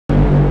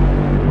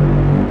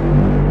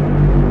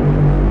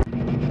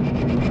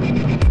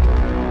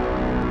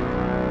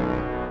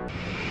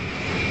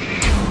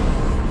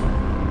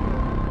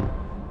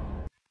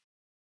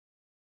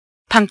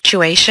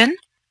punctuation,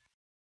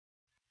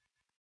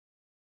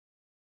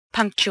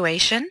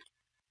 punctuation,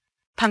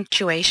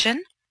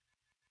 punctuation,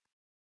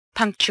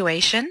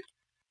 punctuation,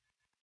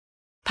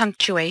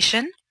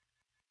 punctuation,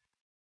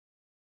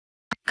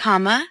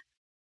 comma,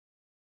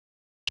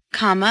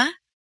 comma,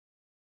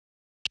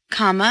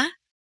 comma,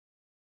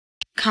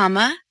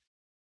 comma,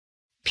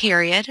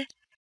 period,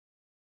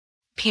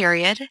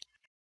 period,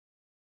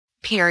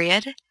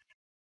 period,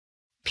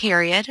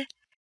 period,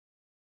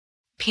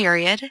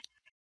 period,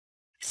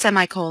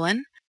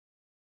 semicolon,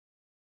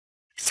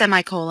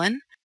 semicolon,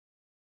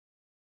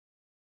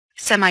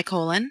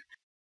 semicolon,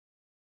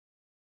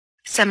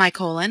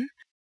 semicolon,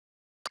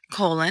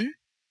 colon,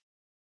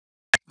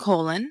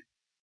 colon,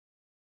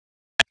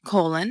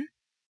 colon,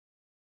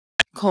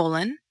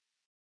 colon,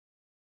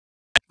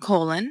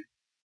 colon,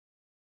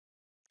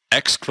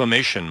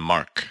 exclamation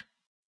mark,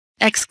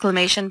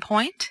 exclamation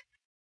point,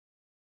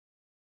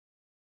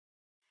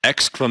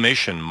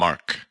 exclamation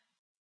mark,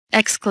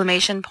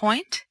 exclamation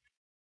point,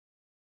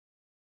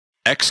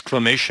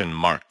 exclamation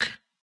mark,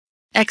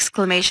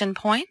 exclamation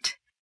point,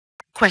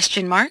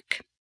 question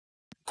mark,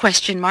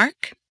 question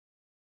mark,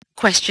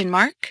 question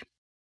mark,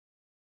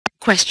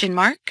 question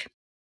mark,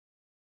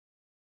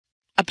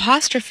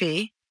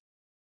 apostrophe,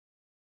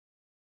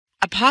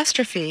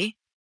 apostrophe,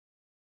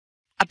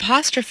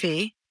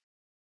 apostrophe,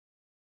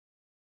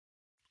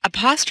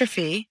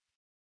 apostrophe,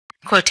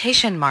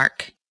 quotation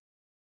mark,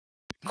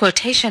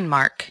 quotation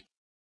mark,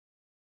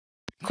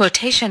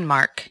 quotation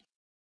mark,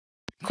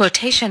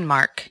 quotation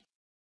mark,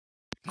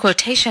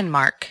 quotation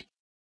mark,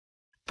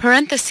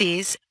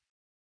 parentheses,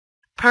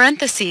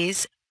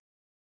 parentheses,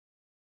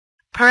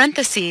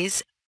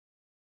 parentheses,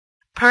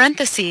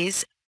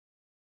 parentheses,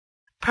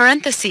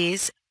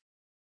 parentheses,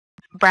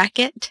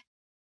 bracket,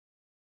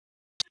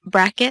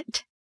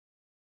 bracket,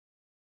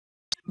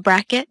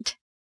 bracket,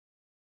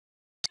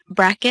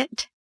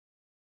 bracket,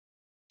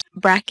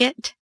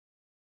 bracket,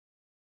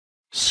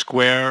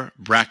 square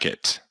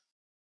bracket,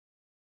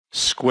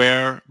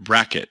 square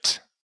bracket,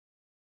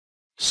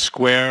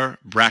 square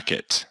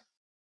bracket,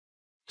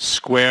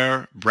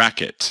 square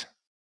bracket,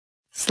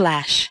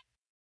 slash,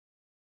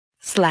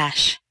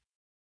 slash,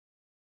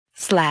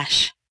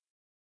 slash,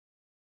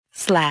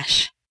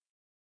 slash,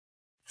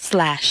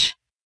 slash,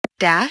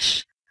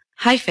 dash,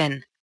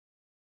 hyphen,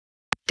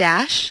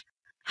 dash,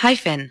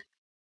 hyphen,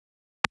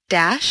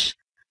 dash,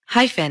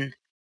 hyphen,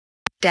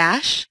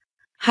 dash,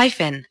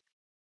 hyphen,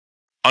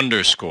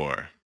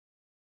 underscore,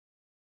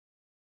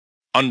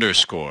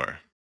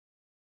 underscore,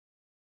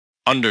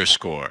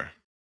 underscore,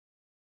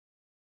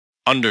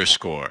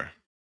 underscore,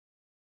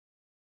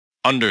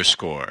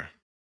 underscore,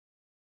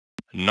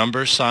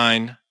 number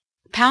sign,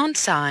 pound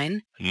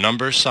sign,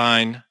 number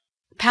sign,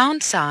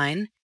 pound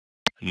sign,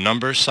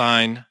 number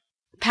sign,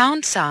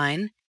 pound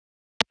sign,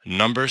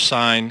 number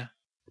sign,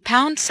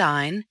 pound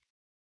sign,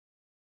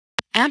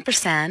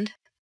 ampersand,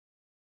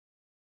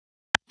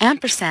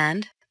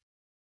 ampersand,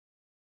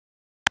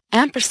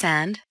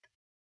 ampersand,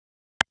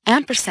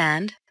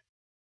 ampersand,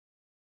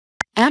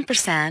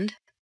 ampersand,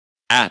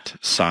 at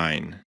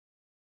sign,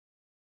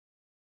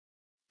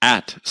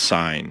 at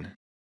sign,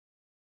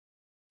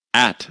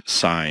 at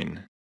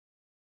sign,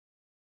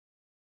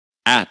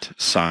 at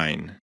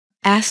sign,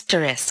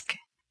 asterisk,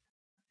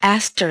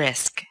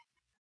 asterisk,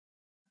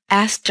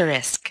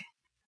 asterisk,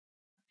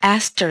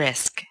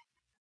 asterisk,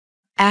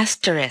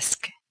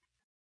 asterisk,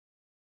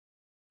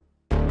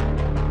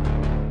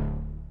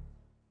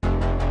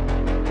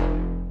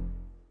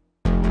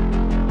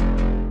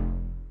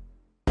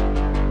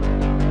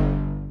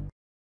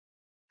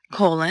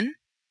 colon,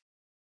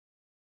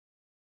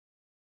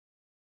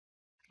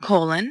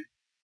 colon,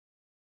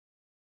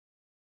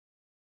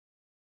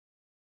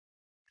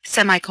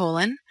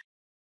 semicolon,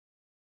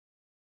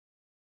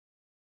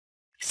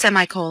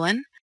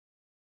 semicolon,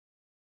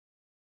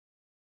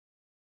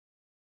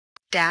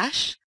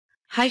 dash,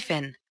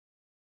 hyphen,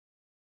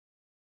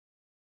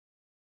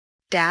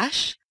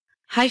 dash,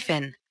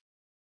 hyphen,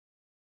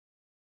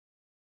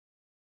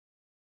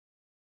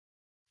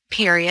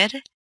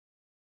 period,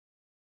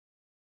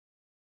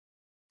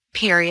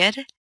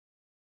 period,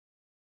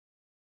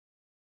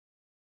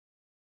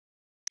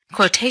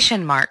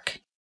 quotation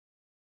mark,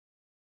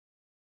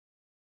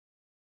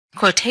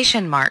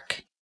 quotation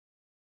mark,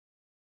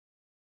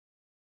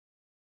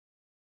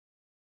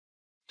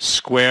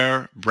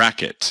 square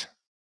bracket,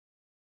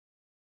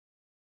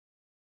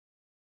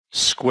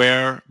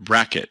 square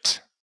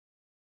bracket,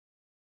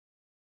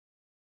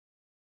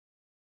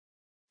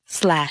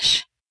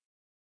 slash,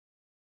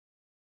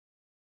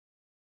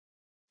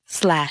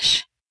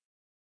 slash,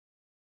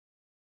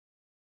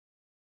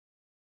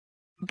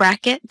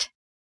 bracket,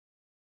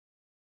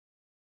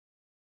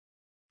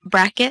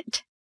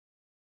 bracket,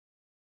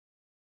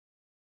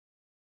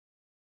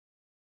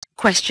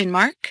 question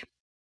mark,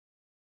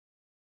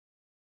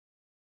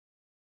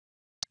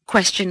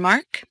 question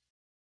mark,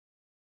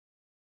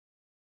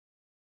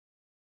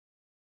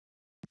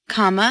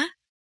 comma,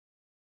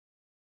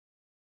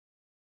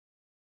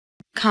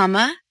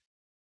 comma,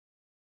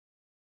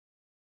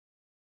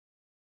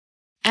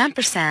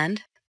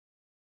 ampersand,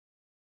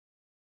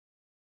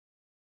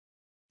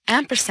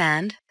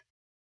 ampersand,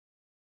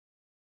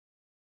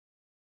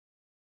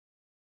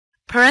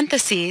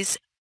 parentheses,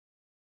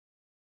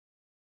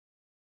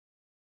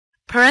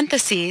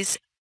 parentheses,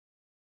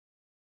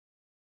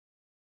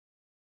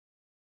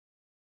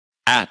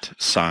 at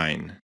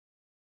sign,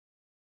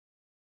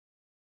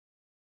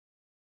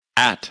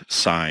 at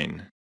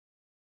sign,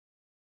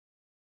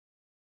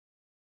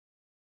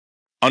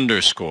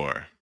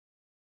 underscore,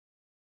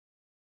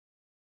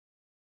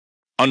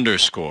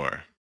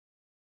 underscore,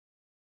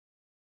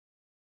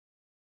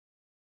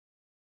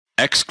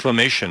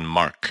 exclamation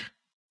mark,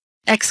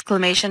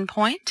 exclamation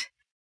point,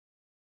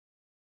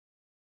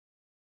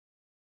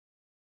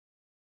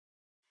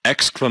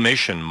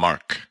 exclamation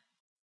mark,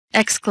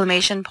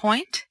 exclamation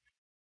point,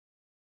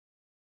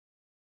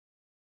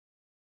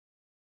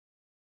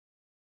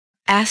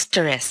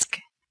 asterisk,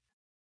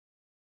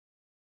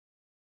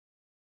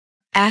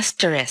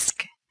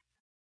 asterisk,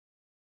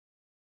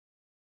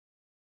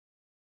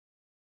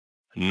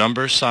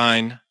 number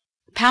sign,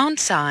 pound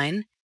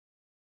sign,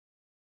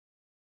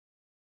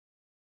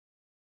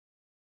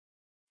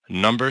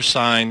 number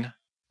sign,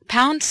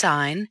 pound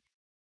sign,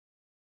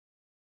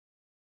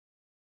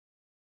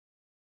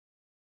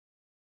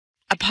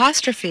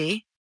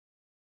 apostrophe,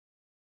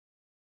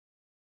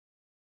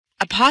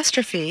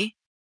 apostrophe,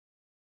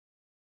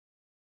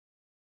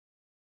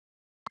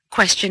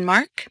 question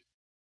mark,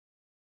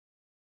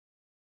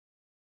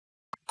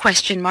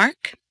 question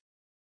mark,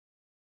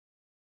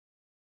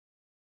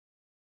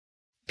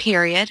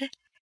 period,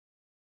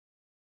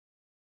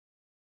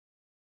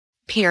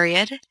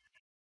 period,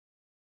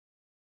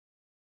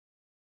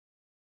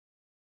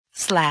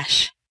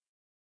 slash,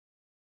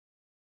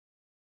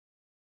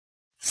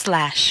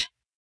 slash,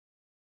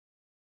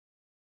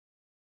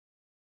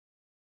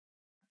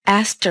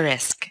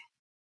 asterisk,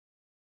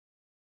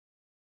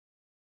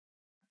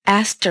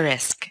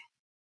 asterisk,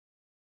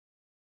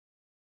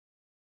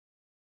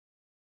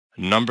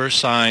 number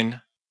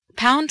sign,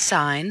 pound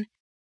sign,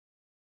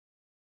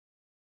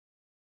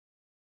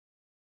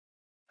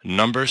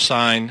 number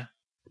sign,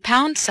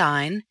 pound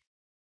sign,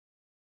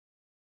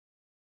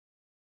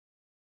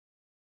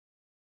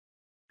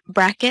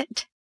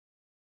 bracket,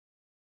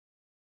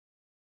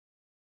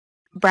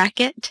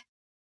 bracket,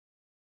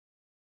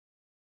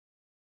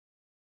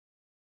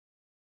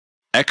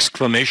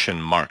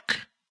 exclamation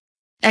mark,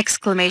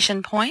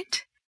 exclamation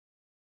point,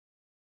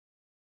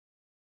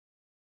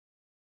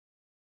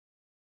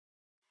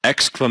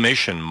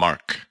 exclamation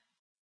mark,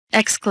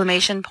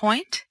 exclamation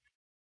point,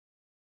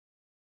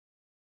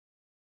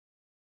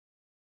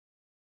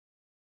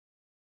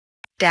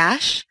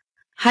 dash,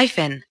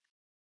 hyphen,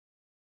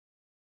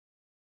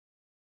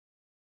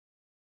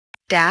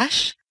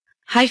 dash,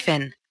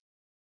 hyphen,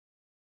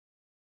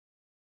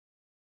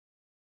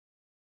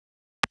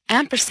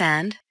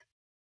 ampersand,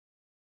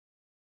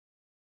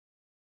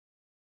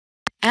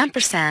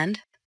 ampersand,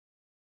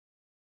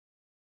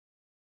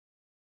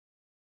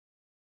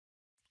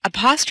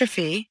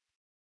 apostrophe,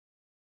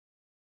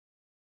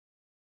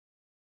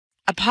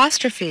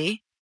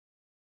 apostrophe,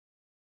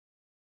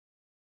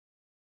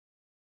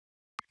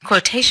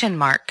 quotation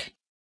mark,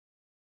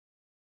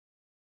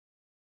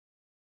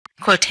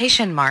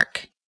 quotation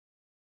mark,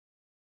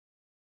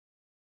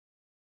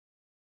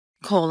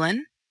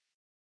 colon,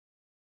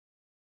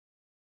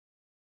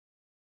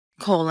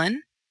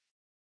 colon,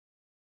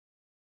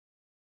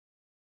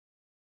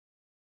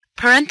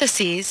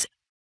 parentheses,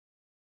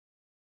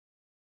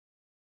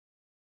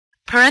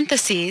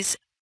 parentheses,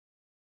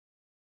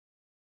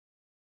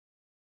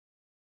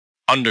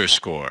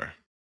 underscore,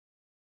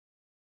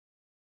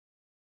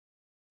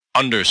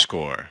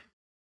 underscore,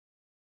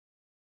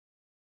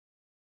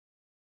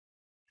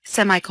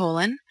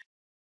 semicolon,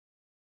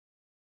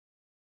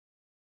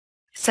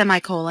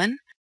 semicolon,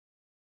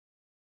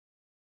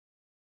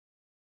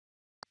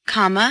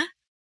 comma,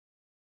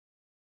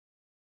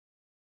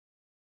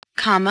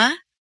 comma,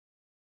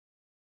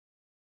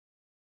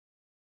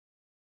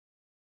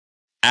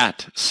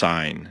 at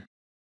sign,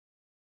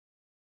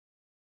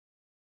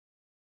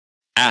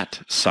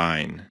 at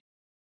sign,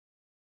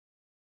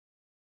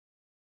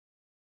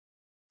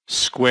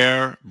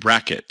 square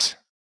bracket,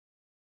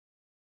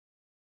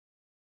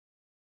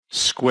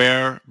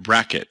 square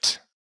bracket,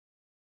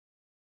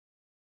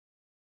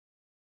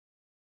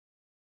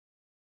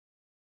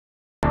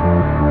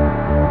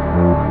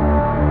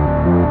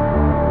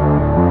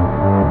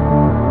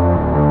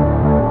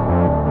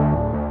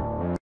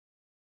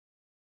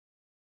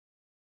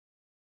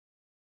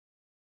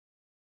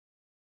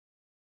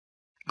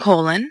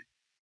 colon,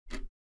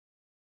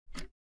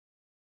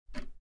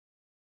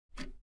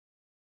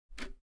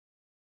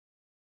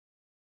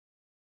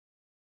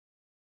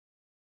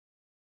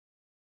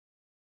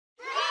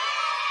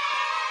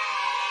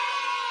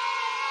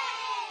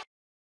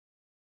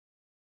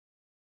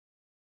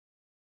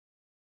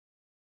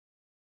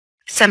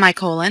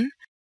 semicolon,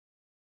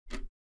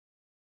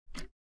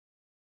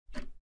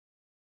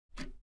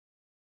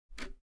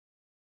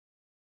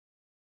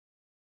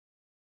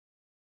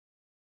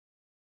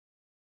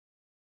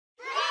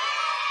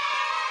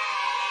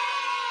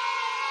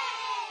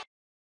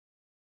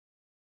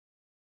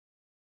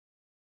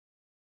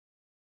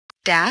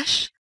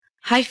 dash,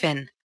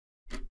 hyphen.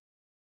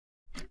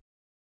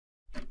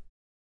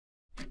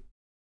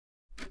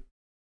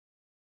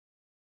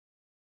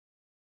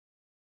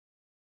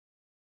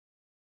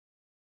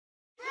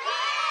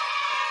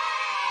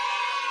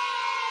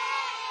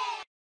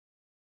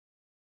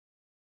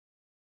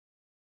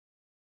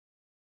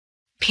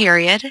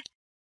 Period.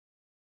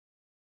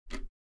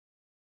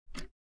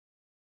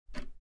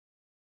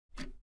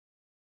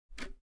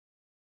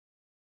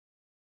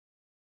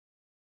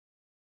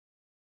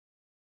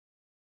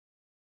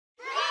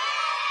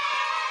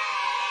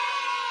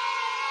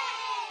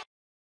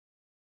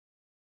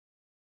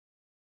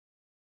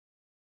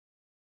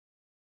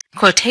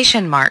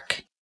 Quotation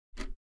mark.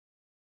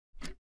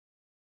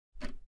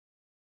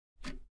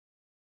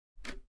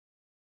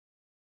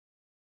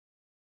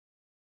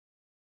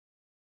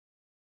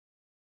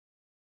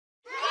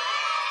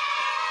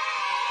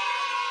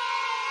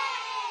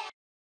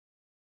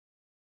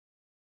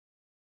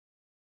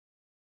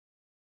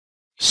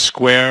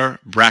 Square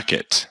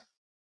bracket.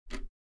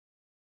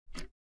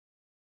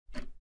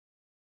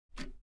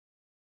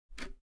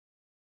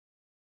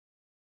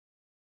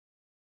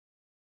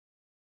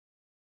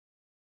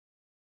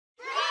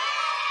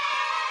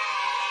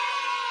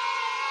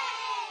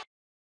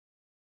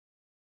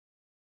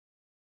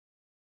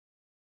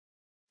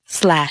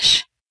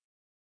 Slash.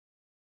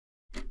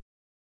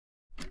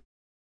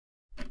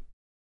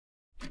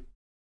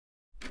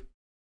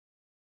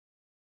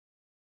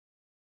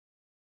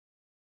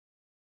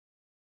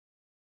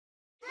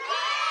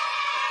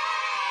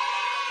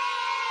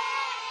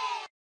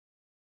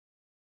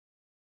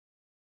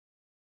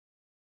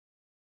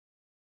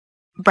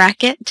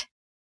 Bracket.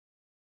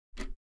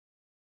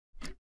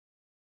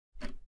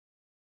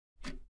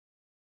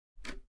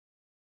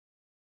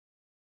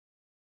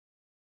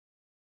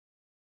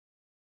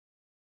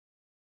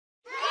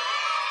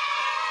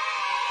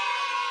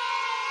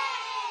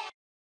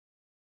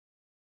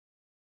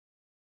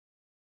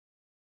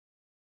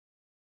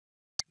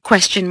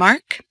 Question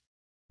mark.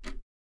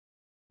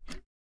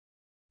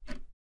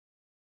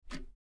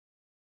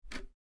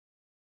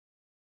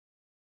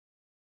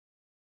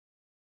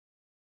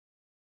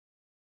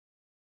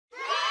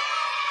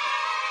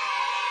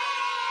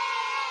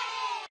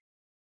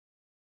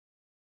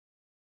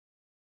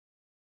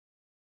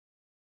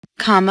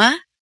 Comma.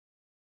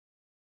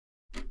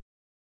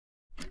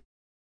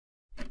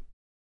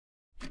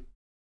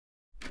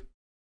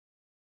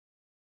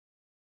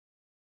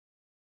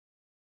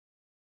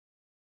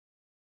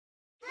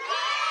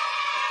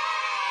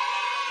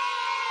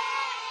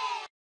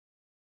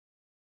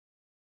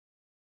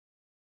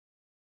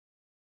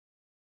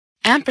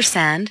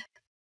 Ampersand.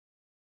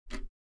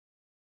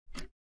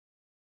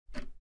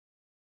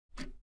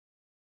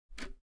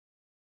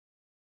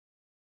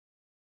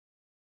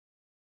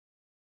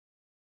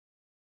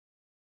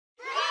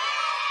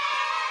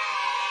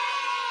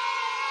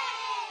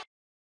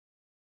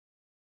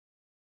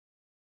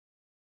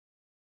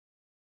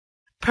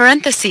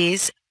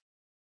 Parentheses.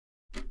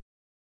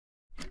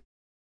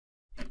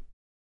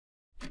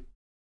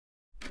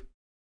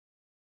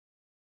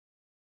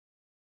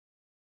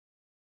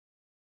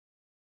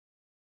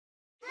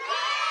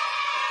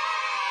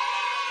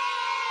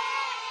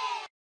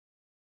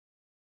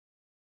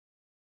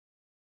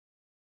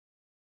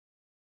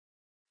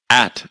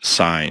 At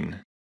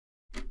sign.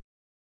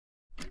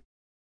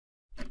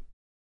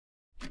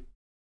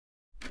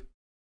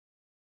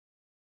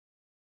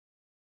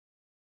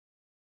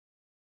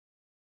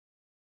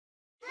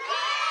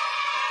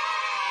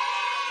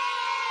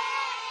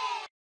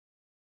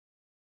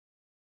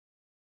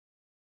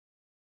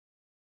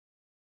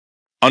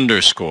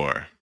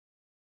 Underscore.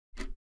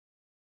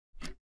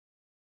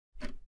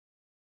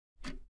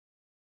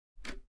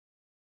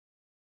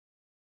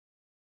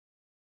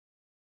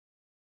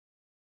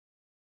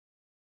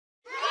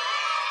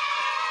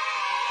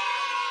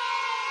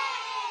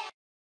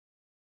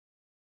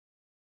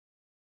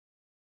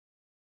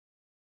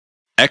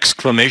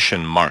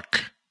 Exclamation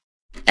mark.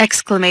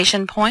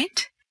 Exclamation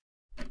point.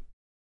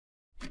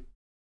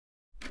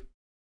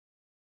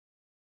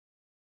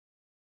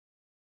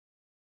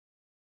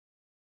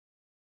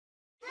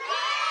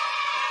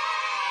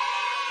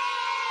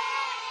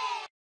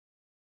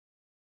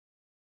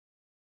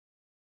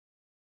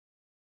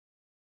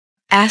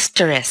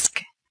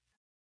 Asterisk.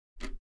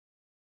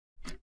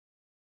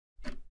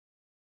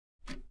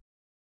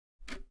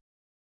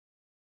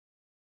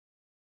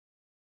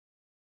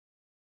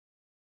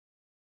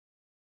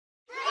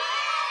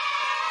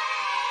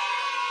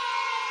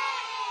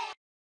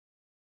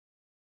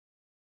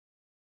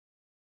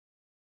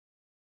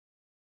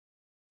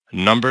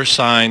 Number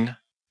sign.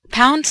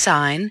 Pound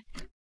sign.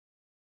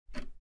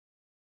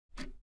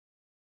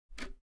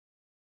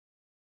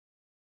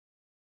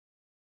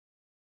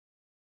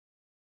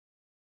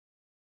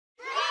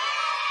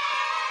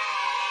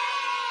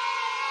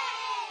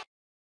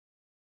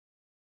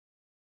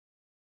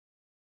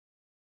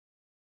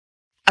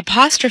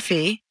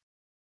 Apostrophe.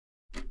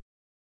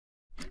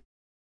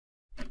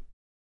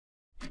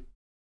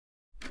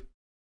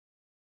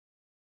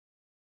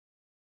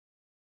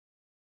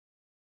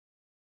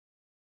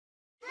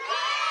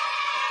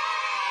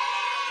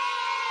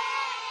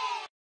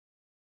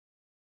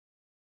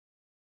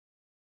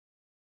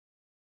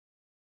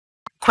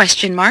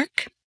 question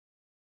mark,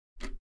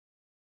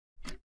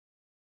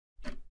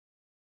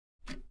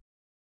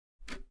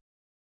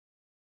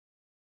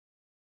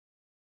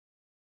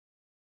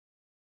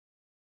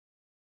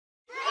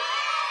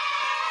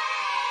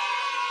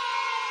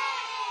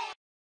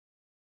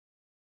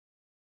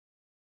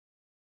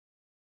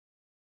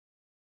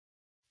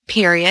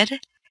 period,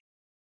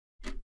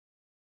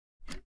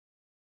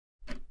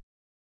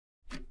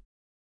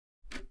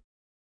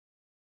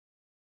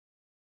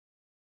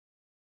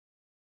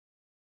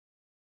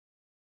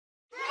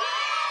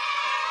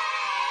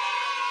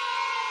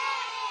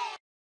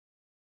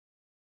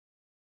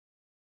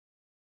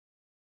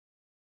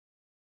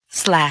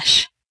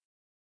 slash.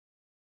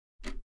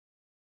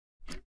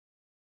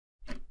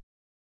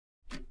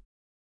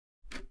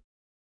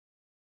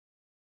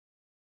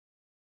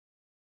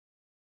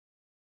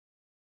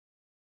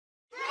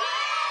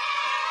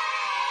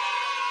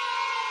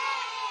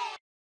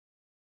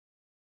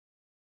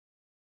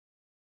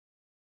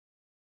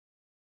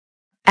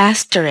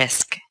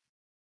 Asterisk.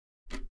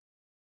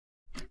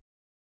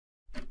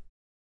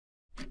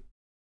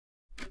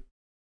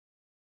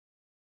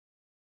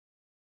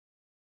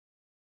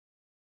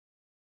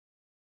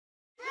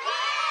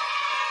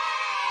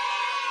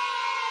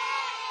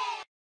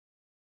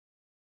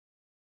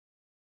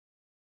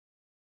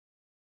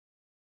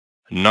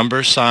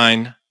 Number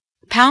sign.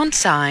 Pound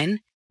sign,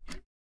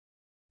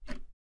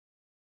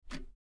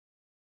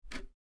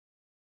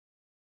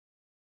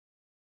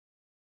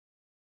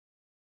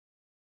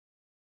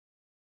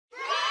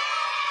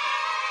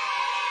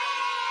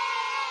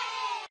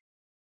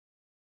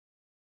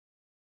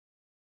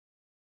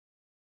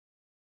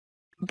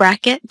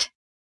 bracket,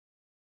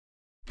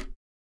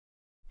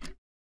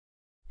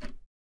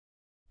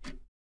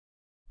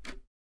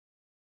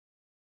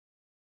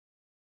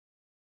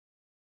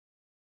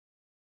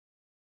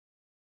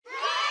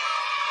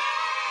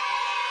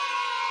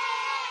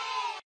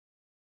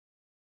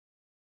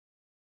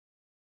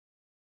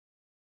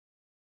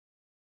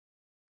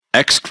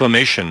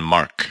 Exclamation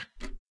mark.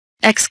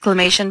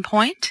 exclamation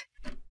point,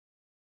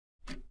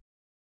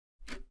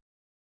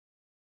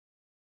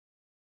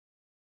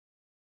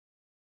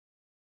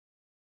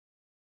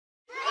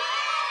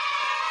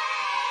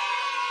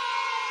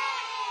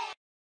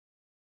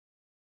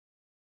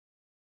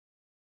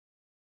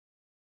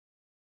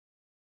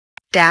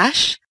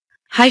 dash,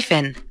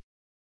 hyphen,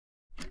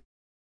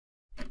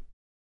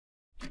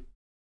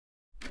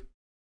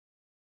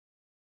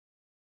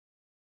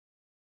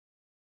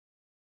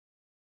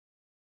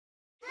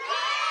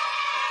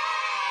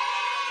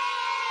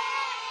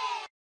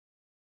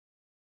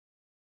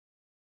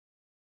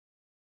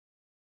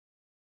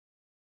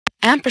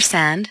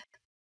 ampersand,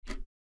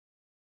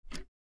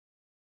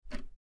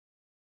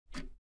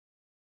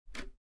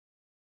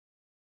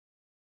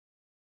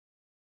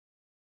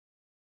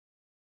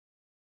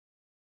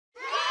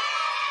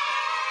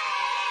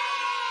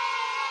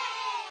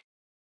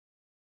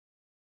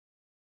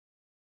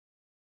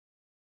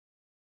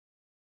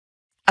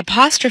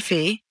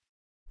 apostrophe,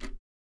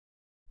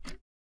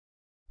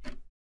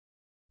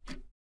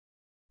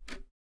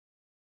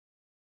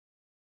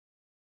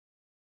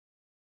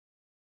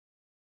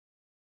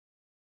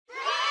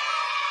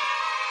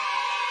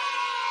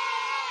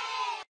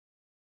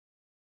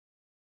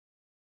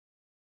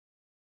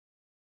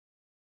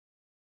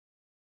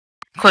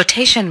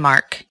 quotation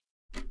mark,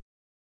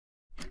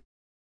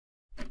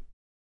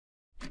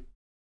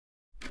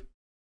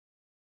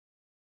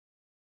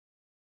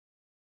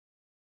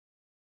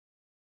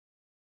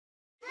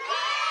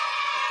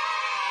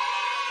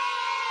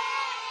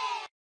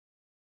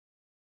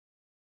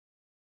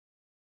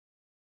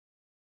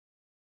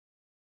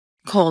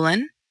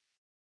 colon,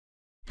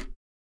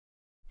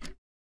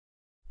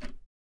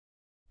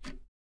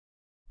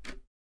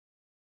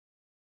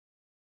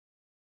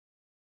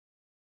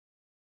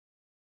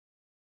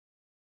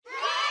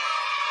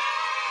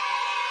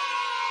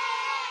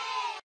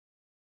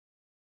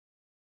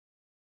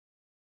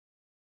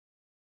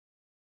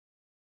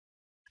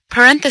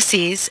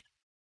 parentheses,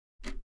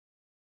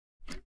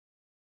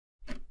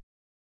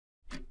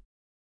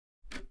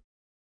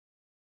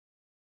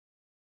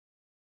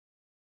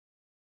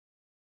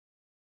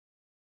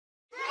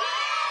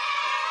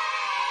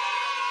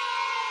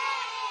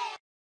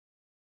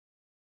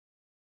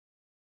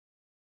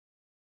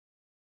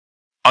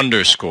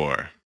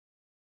 Underscore.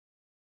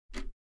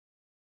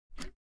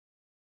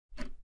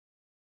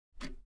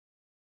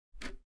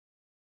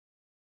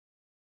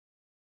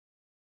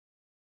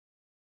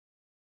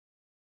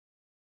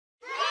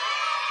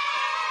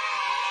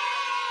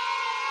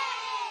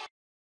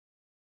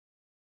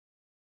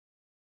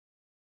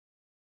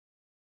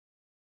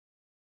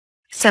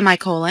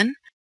 semicolon,